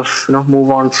kind of move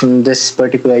on from this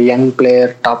particular young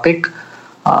player topic,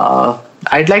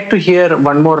 I'd like to hear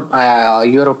one more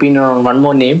your opinion on one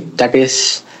more name. That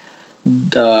is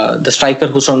the striker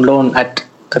who's on loan at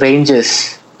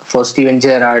Rangers for Steven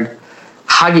Gerrard,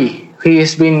 Hagi. He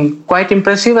has been quite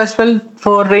impressive as well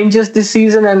for Rangers this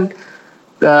season, and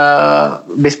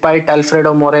despite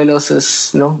Alfredo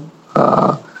Morelos'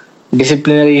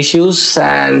 disciplinary issues,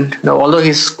 and although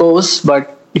he scores,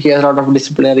 but he has a lot of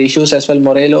disciplinary issues as well,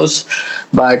 Morelos.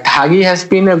 But Hagi has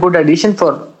been a good addition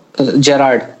for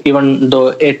Gerrard, even though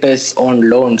it is on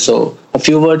loan. So a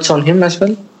few words on him as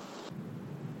well.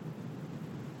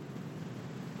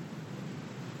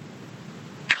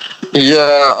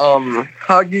 Yeah,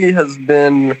 Hagi has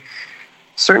been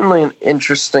certainly an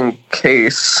interesting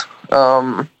case.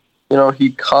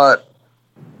 He caught,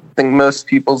 I think, most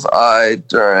people's eye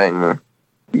during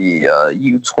the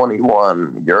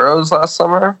U21 Euros last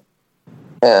summer.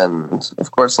 And,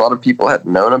 of course, a lot of people had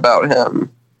known about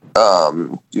him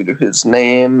due to his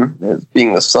name, as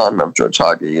being the son of George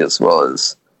Hagi, as well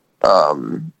as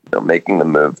making the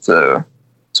move to,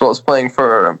 as well as playing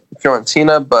for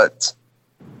Fiorentina. But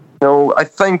I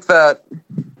think that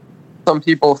some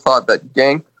people thought that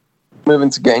moving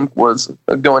to Genk was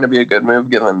going to be a good move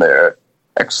given their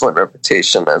excellent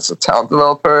reputation as a talent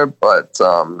developer. But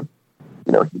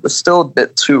he was still a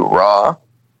bit too raw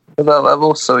for that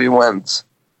level, so he went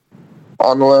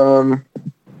on loan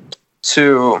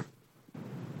to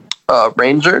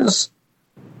Rangers,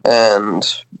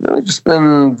 and really just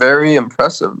been very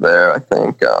impressive there. I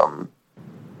think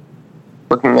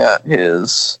looking at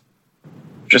his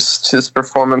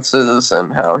performances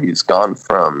and how he's gone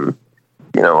from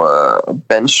a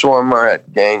bench warmer at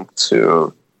Genk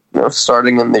to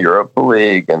starting in the Europa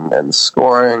League and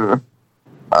scoring.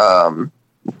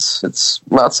 It's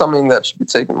not something that should be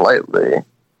taken lightly,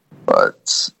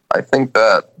 but I think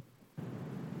that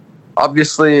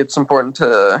obviously it's important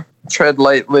to tread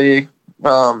lightly,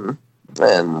 and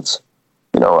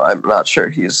I'm not sure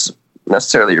he's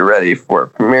necessarily ready for a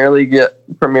Premier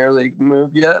League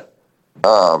move yet.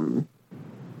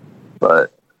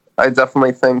 But I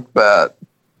definitely think that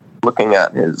looking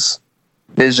at his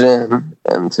vision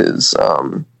and his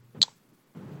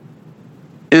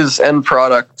end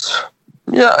product,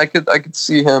 yeah, I could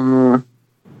see him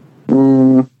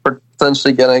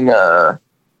potentially getting a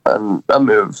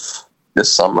move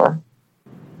this summer.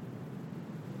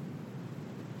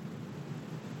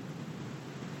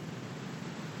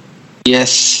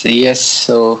 Yes, yes.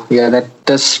 So yeah,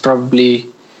 that's probably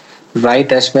right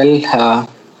as well.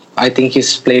 I think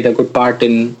he's played a good part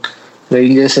in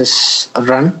Rangers'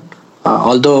 run.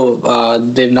 Although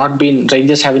they've not been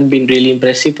Rangers haven't been really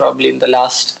impressive probably in the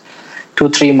last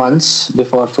 2-3 months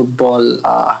before football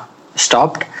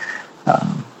stopped.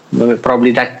 Uh,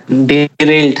 Probably that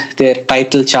derailed their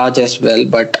title charge as well.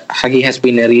 But Hagi has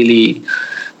been a really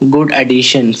good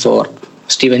addition for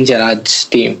Steven Gerrard's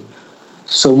team.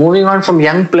 So moving on from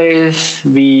young players,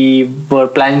 we were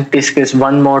planning to discuss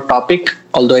one more topic,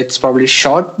 although it's probably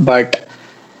short. But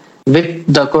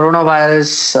with the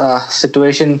coronavirus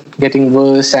situation getting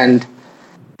worse, and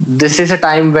this is a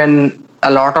time when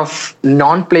a lot of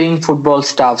non-playing football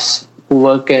staffs who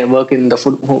who work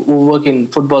in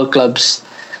football clubs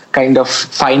kind of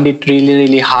find it really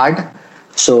really hard.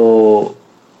 So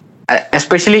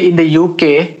especially in the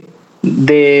UK,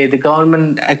 the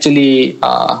government actually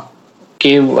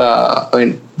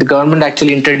the government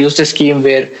actually introduced a scheme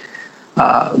where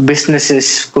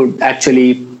businesses could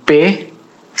actually pay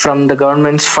from the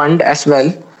government's fund as well,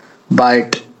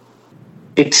 but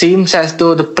it seems as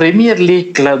though the Premier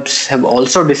League clubs have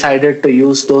also decided to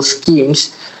use those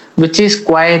schemes, which is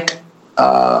quite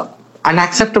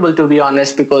unacceptable to be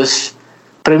honest, because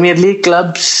Premier League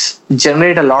clubs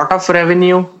generate a lot of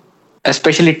revenue,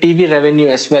 especially TV revenue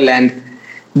as well, and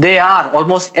they are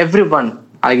almost everyone.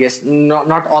 I guess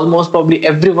not almost, probably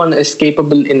everyone is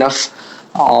capable enough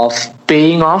of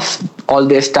paying off all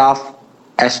their staff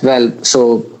as well.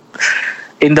 So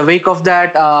in the wake of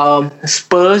that,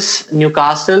 Spurs,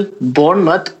 Newcastle,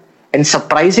 Bournemouth, and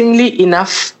surprisingly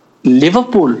enough,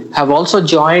 Liverpool have also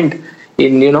joined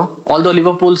in. Although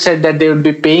Liverpool said that they would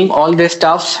be paying all their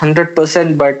staffs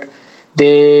 100%, but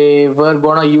they were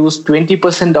gonna use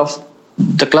 20% of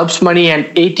the club's money and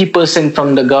 80%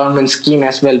 from the government scheme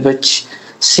as well, which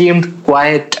seemed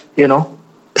quite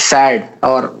sad,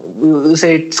 or we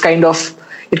say it kind of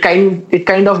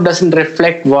doesn't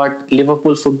reflect what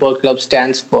Liverpool Football Club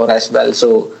stands for as well.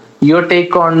 So your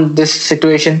take on this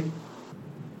situation?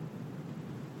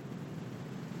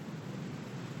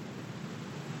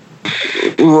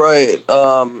 Right.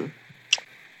 Um,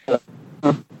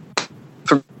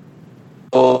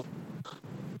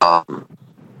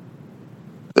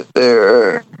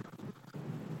 there,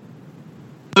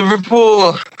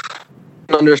 Liverpool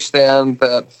understand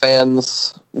that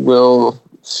fans will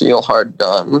feel hard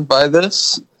done by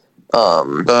this.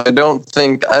 But I don't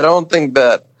think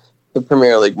that the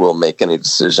Premier League will make any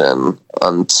decision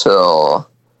until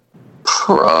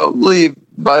probably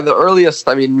by the earliest,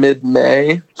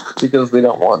 mid-May, because they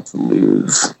don't want to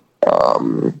lose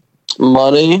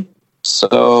money.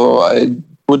 So I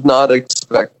would not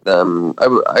expect them.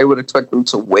 I would expect them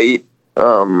to wait.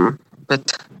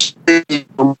 Potentially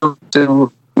move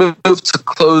to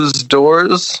closed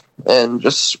doors and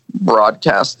just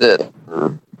broadcast it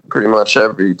on pretty much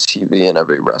every TV and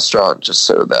every restaurant, just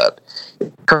so that.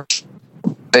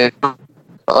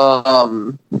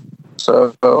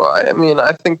 So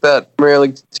I think that Premier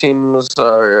League teams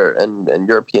and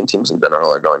European teams in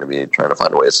general are going to be trying to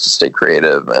find ways to stay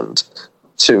creative and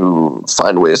to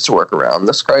find ways to work around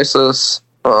this crisis.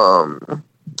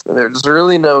 There's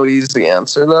really no easy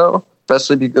answer though,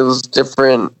 especially because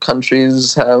different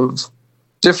countries have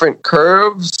different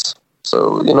curves.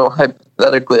 So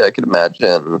hypothetically, I could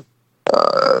imagine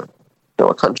a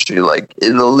country like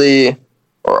Italy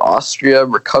or Austria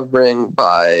recovering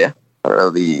by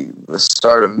the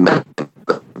start of May,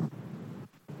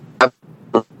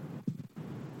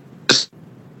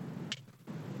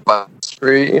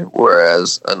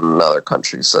 whereas another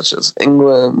country such as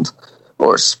England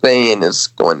or Spain is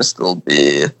going to still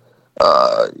be,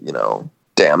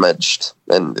 damaged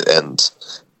and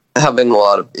having a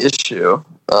lot of issue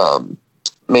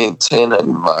maintaining the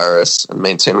virus and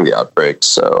maintaining the outbreak.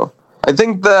 So I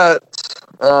think that,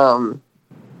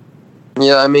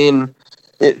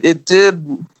 it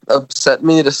did upset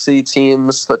me to see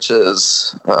teams such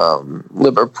as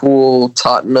Liverpool,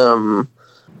 Tottenham,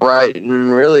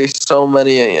 Brighton, really so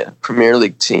many Premier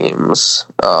League teams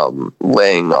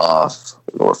laying off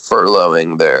or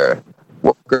furloughing their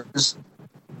workers.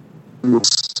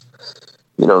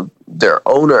 Their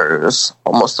owners,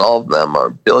 almost all of them are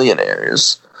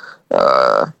billionaires.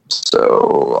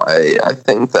 So I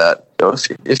think that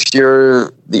if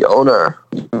you're the owner,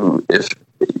 if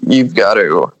you've got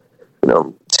to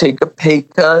take a pay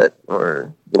cut,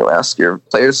 or ask your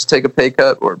players to take a pay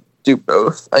cut, or do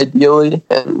both ideally,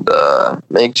 and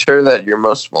make sure that your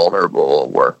most vulnerable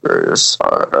workers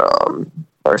are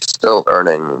still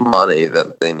earning money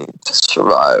that they need to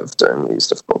survive during these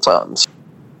difficult times.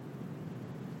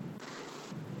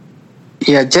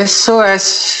 Yeah, just so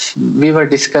as we were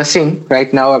discussing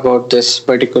right now about this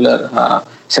particular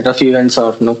set of events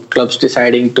or clubs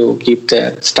deciding to keep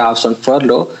their staffs on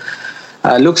furlough,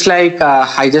 looks like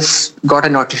I just got a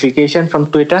notification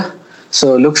from Twitter.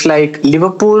 So looks like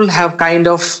Liverpool have kind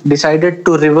of decided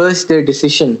to reverse their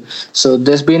decision. So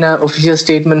there's been an official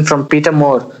statement from Peter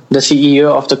Moore, the CEO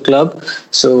of the club.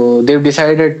 So they've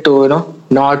decided to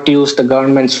not use the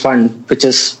government's fund, which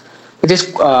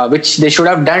they should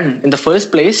have done in the first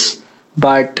place.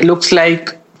 But looks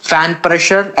like fan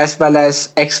pressure as well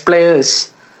as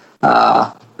ex-players,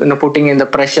 putting in the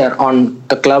pressure on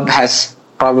the club has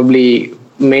probably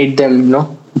made them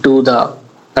do the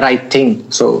right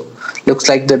thing. So looks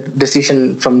like the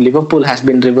decision from Liverpool has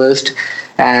been reversed.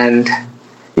 And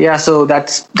yeah, so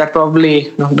that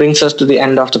probably brings us to the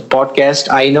end of the podcast.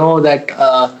 I know that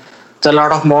there's a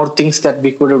lot of more things that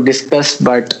we could have discussed,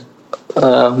 but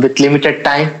with limited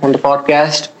time on the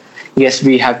podcast, yes,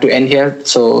 we have to end here.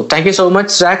 So thank you so much,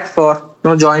 Zach, for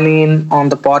joining in on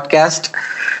the podcast.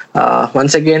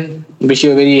 Once again, wish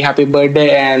you a very happy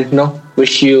birthday and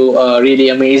wish you a really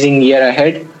amazing year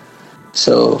ahead.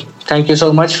 So thank you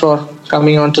so much for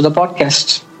coming on to the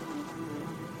podcast.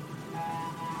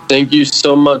 Thank you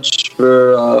so much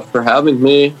for having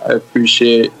me. I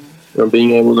appreciate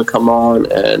being able to come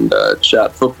on and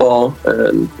chat football,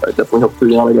 and I definitely hope to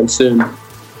be on again soon.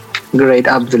 Great,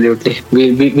 absolutely.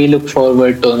 We look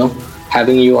forward to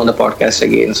having you on the podcast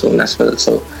again soon as well.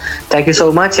 So thank you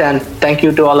so much, and thank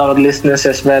you to all our listeners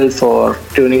as well for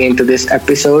tuning into this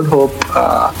episode. Hope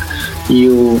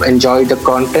you enjoyed the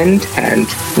content, and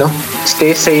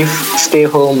stay safe, stay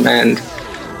home, and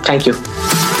thank you.